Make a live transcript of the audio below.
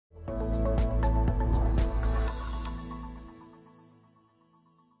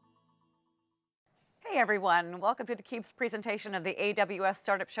Hey everyone, welcome to theCUBE's presentation of the AWS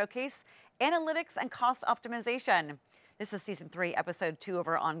Startup Showcase, Analytics and Cost Optimization. This is Season 3, Episode 2 of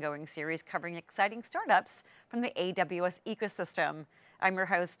our ongoing series covering exciting startups from the AWS ecosystem. I'm your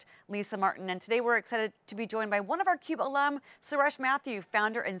host, Lisa Martin, and today we're excited to be joined by one of our CUBE alum, Suresh Mathew,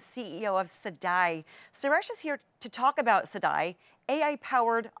 founder and CEO of Sedai. Suresh is here to talk about Sedai,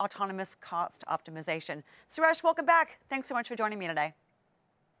 AI-powered autonomous cost optimization. Suresh, welcome back. Thanks so much for joining me today.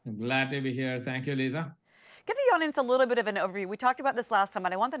 I'm glad to be here. Thank you, Lisa. Give the audience a little bit of an overview. We talked about this last time,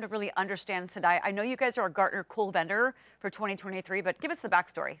 but I want them to really understand Sedai. I know you guys are a Gartner Cool vendor for 2023, but give us the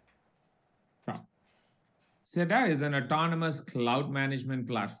backstory. Sure. Sedai is an autonomous cloud management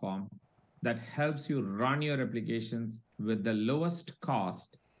platform that helps you run your applications with the lowest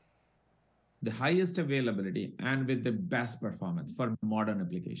cost, the highest availability, and with the best performance for modern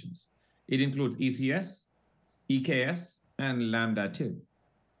applications. It includes ECS, EKS, and Lambda 2.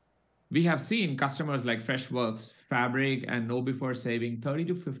 We have seen customers like Freshworks, Fabric, and KnowBe4 saving 30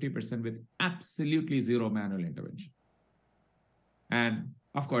 to 50% with absolutely zero manual intervention. And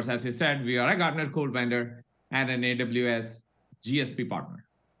of course, as you said, we are a Gartner Cool vendor and an AWS GSP partner.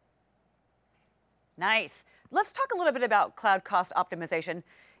 Nice. Let's talk a little bit about cloud cost optimization.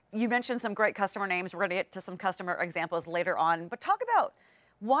 You mentioned some great customer names. We're going to get to some customer examples later on, but talk about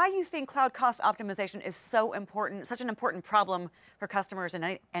why you think cloud cost optimization is so important, such an important problem for customers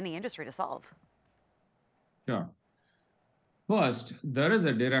in any industry to solve. Sure. First, there is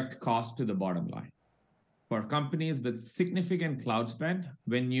a direct cost to the bottom line. For companies with significant cloud spend,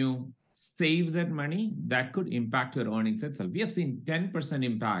 when you save that money, that could impact your earnings itself. We have seen 10%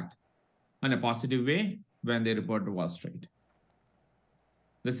 impact in a positive way when they report to Wall Street.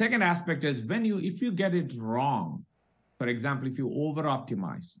 The second aspect is if you get it wrong, for example, if you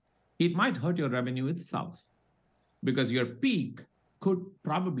over-optimize, it might hurt your revenue itself because your peak could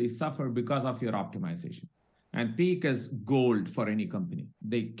probably suffer because of your optimization. And peak is gold for any company.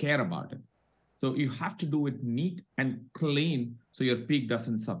 They care about it. So you have to do it neat and clean so your peak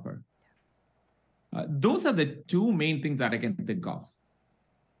doesn't suffer. Those are the two main things that I can think of.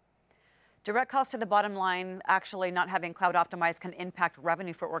 Direct cost to the bottom line, actually not having cloud optimized can impact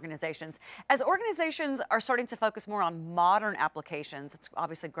revenue for organizations. As organizations are starting to focus more on modern applications, it's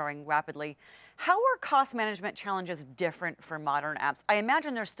obviously growing rapidly, how are cost management challenges different for modern apps? I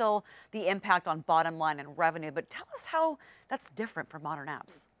imagine there's still the impact on bottom line and revenue, but tell us how that's different for modern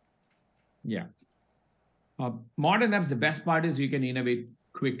apps. Yeah. Modern apps, the best part is you can innovate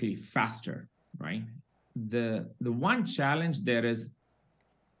quickly, faster, right? The one challenge there is,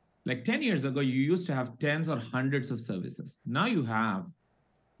 like 10 years ago, you used to have tens or hundreds of services. Now you have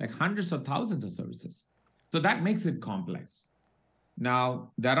like hundreds of thousands of services. So that makes it complex.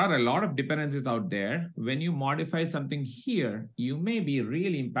 Now, there are a lot of dependencies out there. When you modify something here, you may be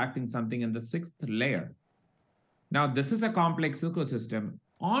really impacting something in the 6th layer. Now, this is a complex ecosystem.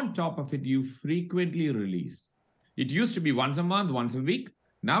 On top of it, you frequently release. It used to be once a month, once a week.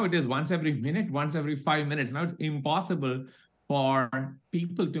 Now it is once every minute, once every 5 minutes. Now it's impossible for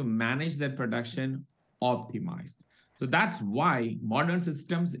people to manage their production optimized. So that's why modern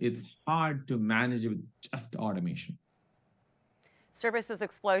systems, it's hard to manage with just automation. Services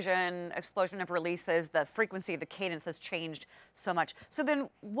explosion of releases, the frequency, the cadence has changed so much. So then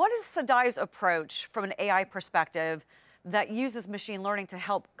what is Sedai's approach from an AI perspective that uses machine learning to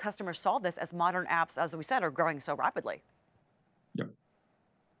help customers solve this as modern apps, as we said, are growing so rapidly? Yep.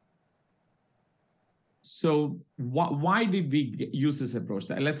 So why did we use this approach?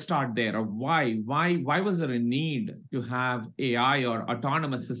 Let's start there. Why was there a need to have AI or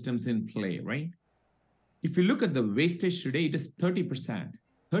autonomous systems in play, right? If you look at the wastage today, it is 30%.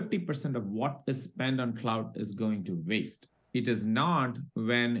 30% of what is spent on cloud is going to waste. It is not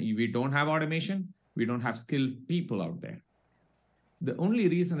when we don't have automation, we don't have skilled people out there. The only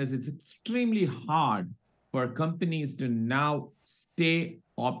reason is it's extremely hard for companies to now stay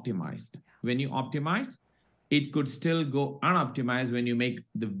optimized. When you optimize, it could still go unoptimized when you make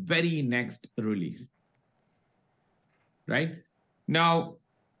the very next release, right? Now,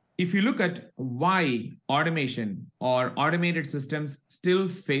 if you look at why automation or automated systems still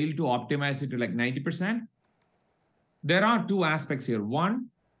fail to optimize it to like 90%, there are two aspects here. One,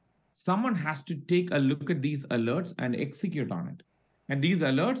 someone has to take a look at these alerts and execute on it. And these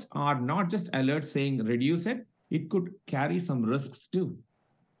alerts are not just alerts saying reduce it, it could carry some risks too.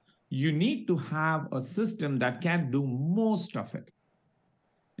 You need to have a system that can do most of it.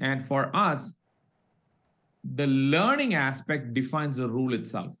 And for us, the learning aspect defines the rule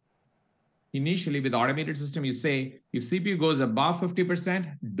itself. Initially, with automated system, you say, if CPU goes above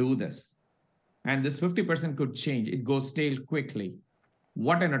 50%, do this. And this 50% could change. It goes stale quickly.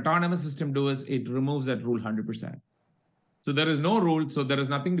 What an autonomous system does is it removes that rule 100%. So there is no rule, so there is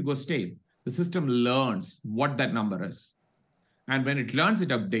nothing to go stale. The system learns what that number is. And when it learns, it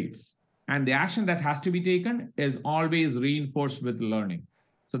updates. And the action that has to be taken is always reinforced with learning.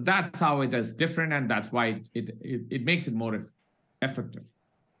 So that's how it is different, and that's why it makes it more effective.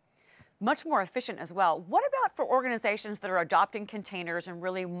 Much more efficient as well. What about for organizations that are adopting containers and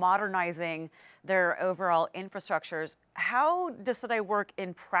really modernizing their overall infrastructures? How does Sedai work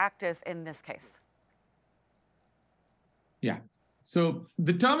in practice in this case? Yeah, so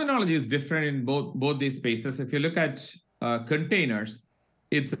the terminology is different in both these spaces. If you look at containers,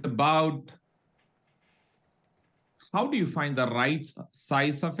 it's about how do you find the right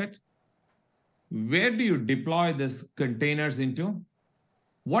size of it? Where do you deploy these containers into?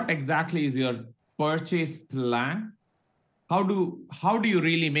 What exactly is your purchase plan? How do you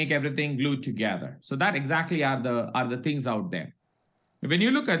really make everything glued together? So that exactly are the things out there. When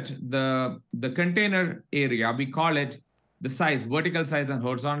you look at the container area, we call it the size, vertical size and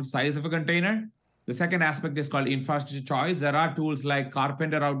horizontal size of a container. The second aspect is called infrastructure choice. There are tools like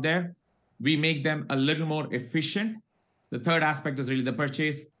Carpenter out there. We make them a little more efficient. The third aspect is really the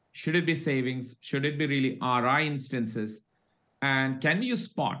purchase. Should it be savings? Should it be really RI instances? And can you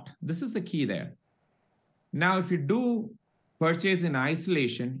spot? This is the key there. Now, if you do purchase in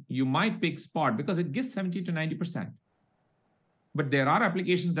isolation, you might pick spot because it gives 70 to 90%. But there are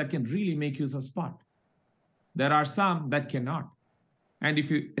applications that can really make use of spot. There are some that cannot. And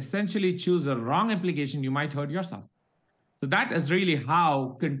if you essentially choose a wrong application, you might hurt yourself. So that is really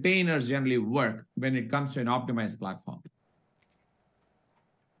how containers generally work when it comes to an optimized platform.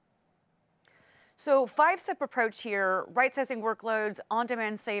 So 5-step approach here, right-sizing workloads,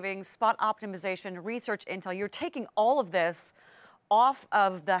 on-demand savings, spot optimization, research intel. You're taking all of this off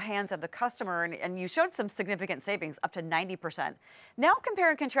of the hands of the customer, and you showed some significant savings, up to 90%. Now compare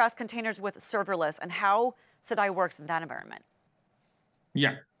and contrast containers with serverless and how Sedai works in that environment.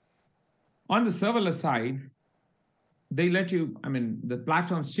 Yeah. On the serverless side, they let you, the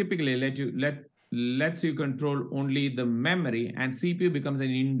platforms typically lets you control only the memory, and CPU becomes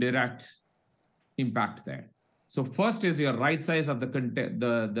an indirect impact there. So first is your right size of the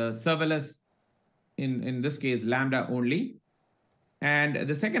serverless, in this case, Lambda only. And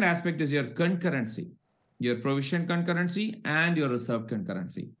the second aspect is your concurrency, your provision concurrency and your reserved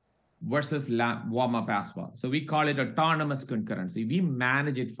concurrency versus warm-up as well. So we call it autonomous concurrency. We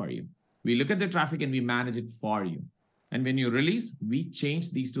manage it for you. We look at the traffic and we manage it for you. And when you release, we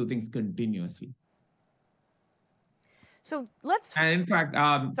change these two things continuously. So let's. And in fact,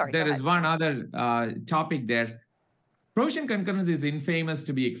 there is one other topic there. Provision concurrency is infamous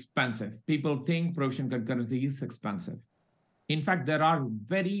to be expensive. People think provision concurrency is expensive. In fact, there are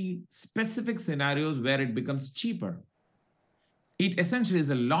very specific scenarios where it becomes cheaper. It essentially is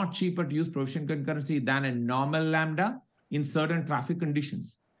a lot cheaper to use provision concurrency than a normal Lambda in certain traffic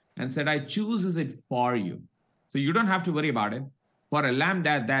conditions. And Sedai chooses it for you. So you don't have to worry about it. For a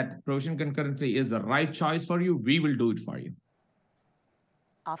Lambda, that provision concurrency is the right choice for you. We will do it for you.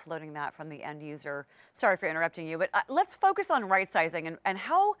 Offloading that from the end user. Sorry for interrupting you, but let's focus on right sizing and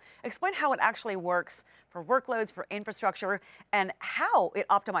explain how it actually works for workloads, for infrastructure, and how it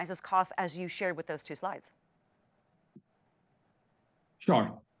optimizes costs as you shared with those two slides.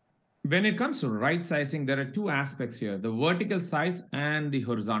 Sure. When it comes to right sizing, there are two aspects here, the vertical size and the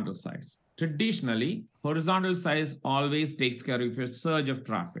horizontal size. Traditionally, horizontal size always takes care of your surge of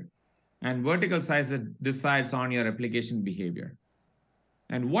traffic, and vertical size decides on your application behavior.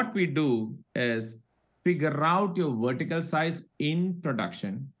 And what we do is figure out your vertical size in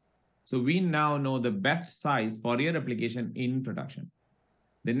production. So we now know the best size for your application in production.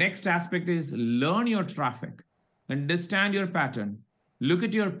 The next aspect is learn your traffic, understand your pattern, look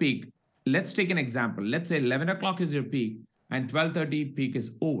at your peak. Let's take an example. Let's say 11 o'clock is your peak and 12:30 peak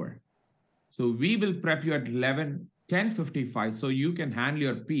is over. So we will prep you at 10:55 so you can handle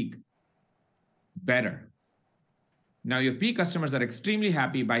your peak better. Now your peak customers are extremely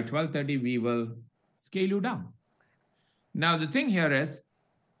happy. By 12:30, we will scale you down. Now the thing here is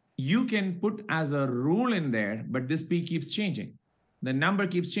you can put as a rule in there, but this peak keeps changing. The number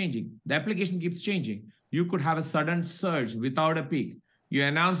keeps changing. The application keeps changing. You could have a sudden surge without a peak. You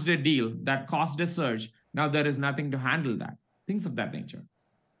announced a deal that caused a surge. Now there is nothing to handle that. Things of that nature.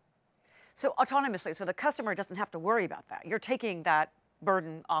 So autonomously, so the customer doesn't have to worry about that. You're taking that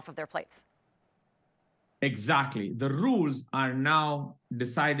burden off of their plates. Exactly. The rules are now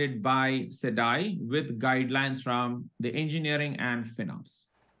decided by Sedai with guidelines from the engineering and FinOps.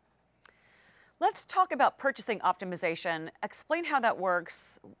 Let's talk about purchasing optimization. Explain how that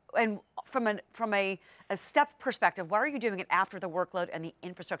works, and from a step perspective, why are you doing it after the workload and the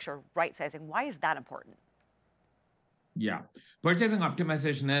infrastructure right-sizing? Why is that important? Yeah, purchasing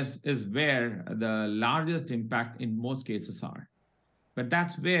optimization is where the largest impact in most cases are. But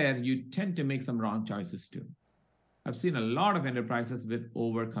that's where you tend to make some wrong choices too. I've seen a lot of enterprises with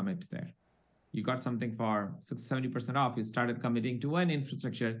overcommit there. You got something for 60-70% off, you started committing to an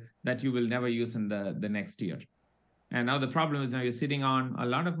infrastructure that you will never use in the next year. And now the problem is now you're sitting on a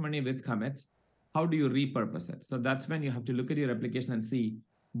lot of money with commits. How do you repurpose it? So that's when you have to look at your application and see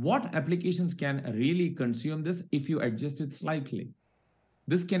what applications can really consume this if you adjust it slightly.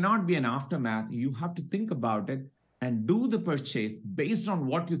 This cannot be an aftermath. You have to think about it and do the purchase based on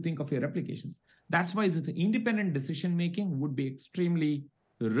what you think of your applications. That's why it's independent decision-making would be extremely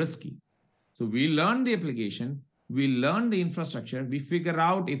risky. So we learn the application, we learn the infrastructure, we figure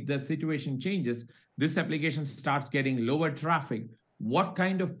out if the situation changes, this application starts getting lower traffic, what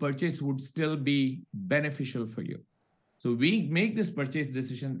kind of purchase would still be beneficial for you? So we make this purchase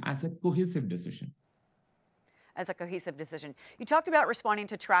decision as a cohesive decision. As a cohesive decision. You talked about responding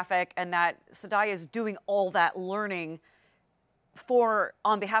to traffic and that Sedai is doing all that learning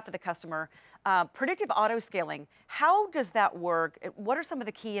on behalf of the customer. Predictive auto scaling, how does that work? What are some of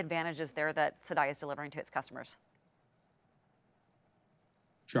the key advantages there that Sedai is delivering to its customers?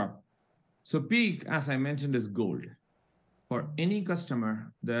 Sure. So peak, as I mentioned, is gold. For any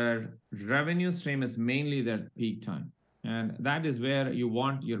customer, their revenue stream is mainly their peak time. And that is where you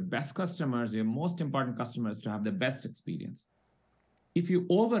want your best customers, your most important customers, to have the best experience. If you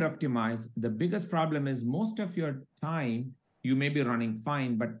over-optimize, the biggest problem is most of your time, you may be running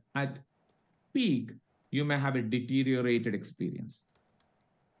fine, but at peak, you may have a deteriorated experience.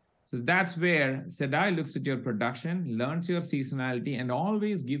 So that's where Sedai looks at your production, learns your seasonality, and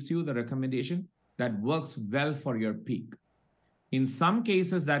always gives you the recommendation that works well for your peak. In some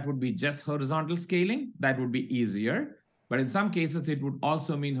cases, that would be just horizontal scaling. That would be easier. But in some cases, it would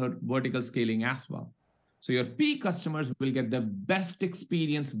also mean vertical scaling as well. So your peak customers will get the best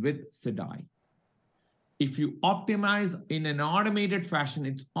experience with Sedai. If you optimize in an automated fashion,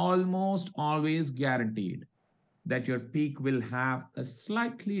 it's almost always guaranteed that your peak will have a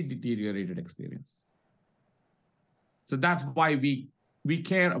slightly deteriorated experience. So that's why we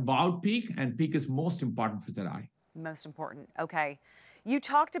care about peak, and peak is most important for Sedai. Most important, okay. You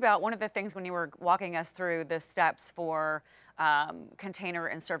talked about one of the things when you were walking us through the steps for container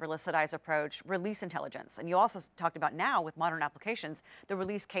and serverless Sedai's approach, release intelligence. And you also talked about now with modern applications, the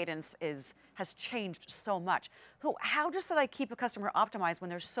release cadence has changed so much. So how does Sedai keep a customer optimized when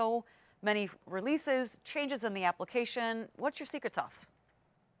there's so many releases, changes in the application? What's your secret sauce?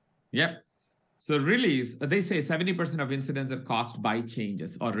 Yep. So release, they say 70% of incidents are caused by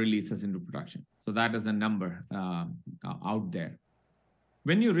changes or releases into production. So that is a number out there.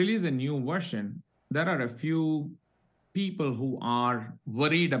 When you release a new version, there are a few people who are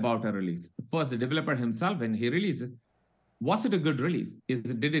worried about a release. First, the developer himself, when he releases, was it a good release?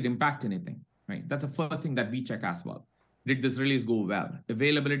 Did it impact anything? Right? That's the first thing that we check as well. Did this release go well?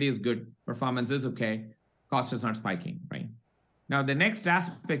 Availability is good. Performance is okay. Cost is not spiking, right? Now, the next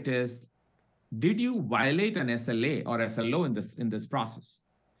aspect is, did you violate an SLA or SLO in this process?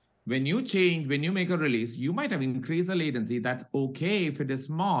 When you make a release, you might have increased the latency. That's okay if it is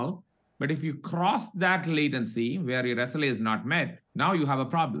small, but if you cross that latency where your SLA is not met, now you have a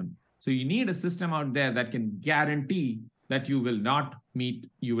problem. So you need a system out there that can guarantee that you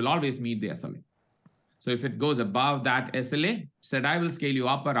will always meet the SLA. So if it goes above that SLA, Sedai will scale you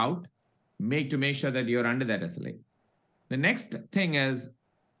up or out, to make sure that you're under that SLA. The next thing is,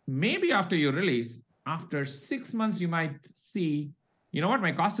 maybe after you release, after 6 months, you might see, you know what,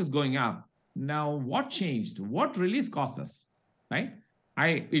 my cost is going up. Now, what changed? What release cost us, right?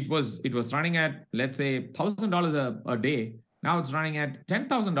 It was running at, let's say, $1,000 a day. Now it's running at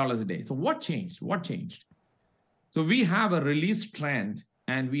 $10,000 a day. So what changed? What changed? So we have a release trend,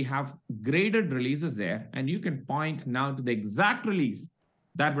 and we have graded releases there, and you can point now to the exact release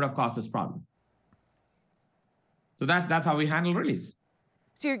that would have caused this problem. So that's how we handle release.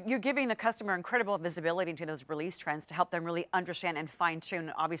 So you're giving the customer incredible visibility into those release trends to help them really understand and fine-tune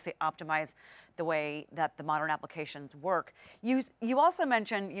and obviously optimize the way that the modern applications work. You also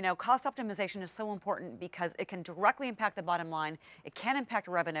mentioned, cost optimization is so important because it can directly impact the bottom line. It can impact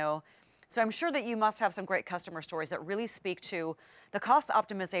revenue. So I'm sure that you must have some great customer stories that really speak to the cost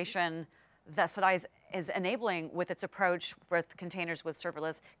optimization that Sedai is enabling with its approach with containers, with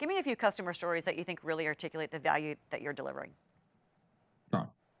serverless. Give me a few customer stories that you think really articulate the value that you're delivering. Sure.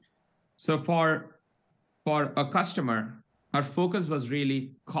 So for a customer, our focus was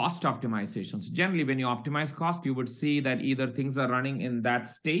really cost optimizations. Generally, when you optimize cost, you would see that either things are running in that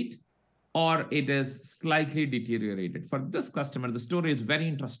state or it is slightly deteriorated. For this customer, the story is very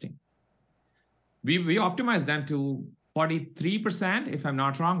interesting. We optimized them to 43%, if I'm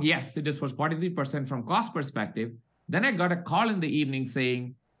not wrong. Yes, it was 43% from cost perspective. Then I got a call in the evening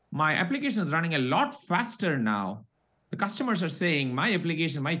saying, my application is running a lot faster now. The customers are saying, my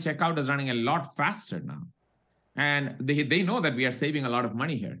application, my checkout is running a lot faster now. And they know that we are saving a lot of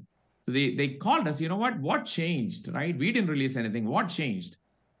money here. So they called us, you know what changed, right? We didn't release anything. What changed?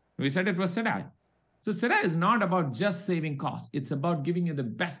 We said it was Sedai. So Sedai is not about just saving costs. It's about giving you the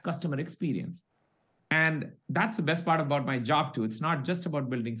best customer experience. And that's the best part about my job too. It's not just about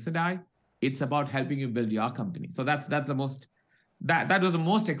building Sedai. It's about helping you build your company. So that was the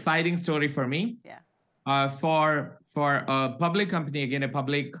most exciting story for me. Yeah. For a public company, again, a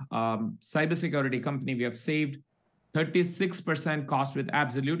public cybersecurity company, we have saved 36% cost with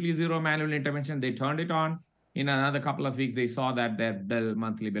absolutely zero manual intervention. They turned it on. In another couple of weeks, they saw that their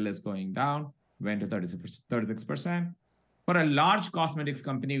monthly bill is going down, went to 36%. For a large cosmetics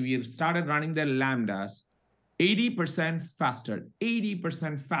company, we started running their Lambdas 80% faster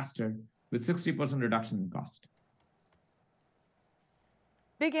with 60% reduction in cost.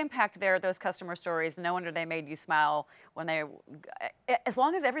 Big impact there, those customer stories. No wonder they made you smile when as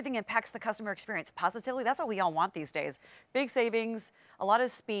long as everything impacts the customer experience positively, that's what we all want these days. Big savings, a lot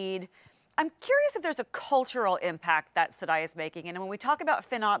of speed. I'm curious if there's a cultural impact that Sedai is making. And when we talk about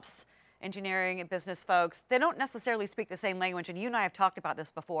FinOps, engineering and business folks, they don't necessarily speak the same language. And you and I have talked about this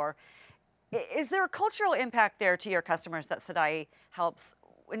before. Is there a cultural impact there to your customers that Sedai helps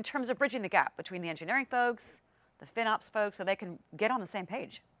in terms of bridging the gap between the engineering folks, the FinOps folks, so they can get on the same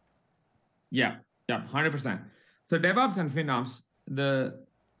page? Yeah, 100%. So DevOps and FinOps, the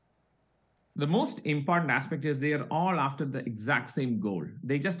most important aspect is they are all after the exact same goal.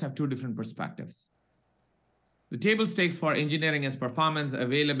 They just have two different perspectives. The table stakes for engineering is performance,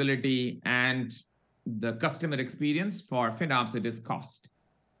 availability, and the customer experience. For FinOps, it is cost.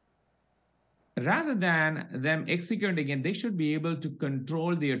 Rather than them executing it, they should be able to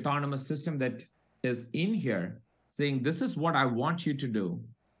control the autonomous system that is in here, saying, this is what I want you to do.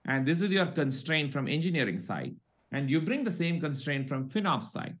 And this is your constraint from engineering side. And you bring the same constraint from FinOps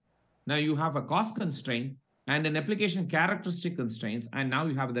side. Now you have a cost constraint and an application characteristic constraints. And now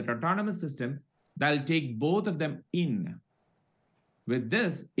you have that autonomous system that'll take both of them in. With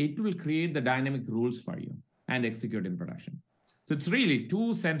this, it will create the dynamic rules for you and execute in production. So it's really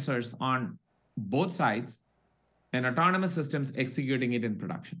two sensors on both sides and autonomous systems executing it in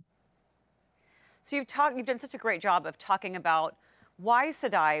production. So you've done such a great job of talking about why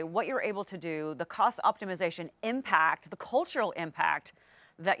Sedai, what you're able to do, the cost optimization impact, the cultural impact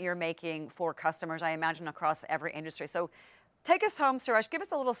that you're making for customers, I imagine, across every industry. So take us home, Suresh. Give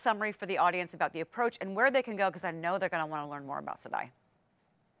us a little summary for the audience about the approach and where they can go, because I know they're going to want to learn more about Sedai.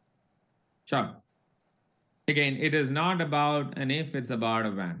 Sure. Again, it is not about an if, it's about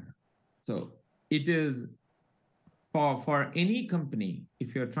a when. So it is for any company,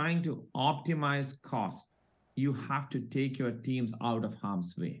 if you're trying to optimize cost, you have to take your teams out of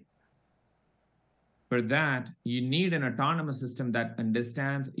harm's way. For that, you need an autonomous system that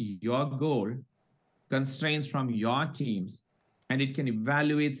understands your goal, constraints from your teams, and it can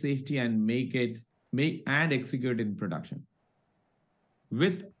evaluate safety and and execute in production.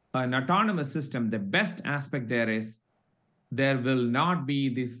 With an autonomous system, the best aspect there is there will not be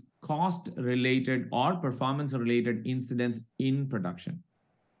this cost-related or performance-related incidents in production.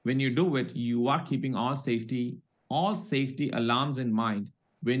 When you do it, you are keeping all safety alarms in mind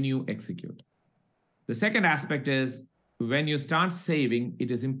when you execute. The second aspect is when you start saving, it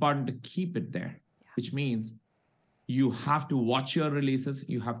is important to keep it there, which means you have to watch your releases.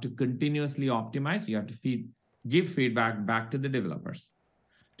 You have to continuously optimize. You have to give feedback back to the developers.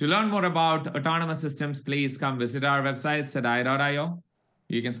 To learn more about autonomous systems, please come visit our website, sedai.io.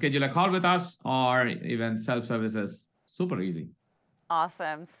 You can schedule a call with us or even self-services. Super easy.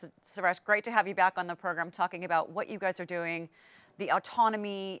 Awesome. Suresh, great to have you back on the program talking about what you guys are doing, the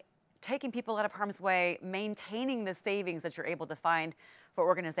autonomy, taking people out of harm's way, maintaining the savings that you're able to find for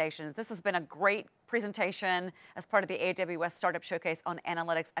organizations. This has been a great presentation as part of the AWS Startup Showcase on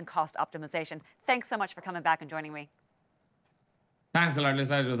analytics and cost optimization. Thanks so much for coming back and joining me. Thanks a lot,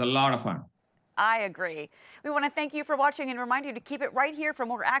 Lisa. It was a lot of fun. I agree. We want to thank you for watching and remind you to keep it right here for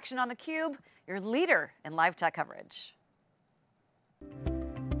more action on theCUBE, your leader in live tech coverage.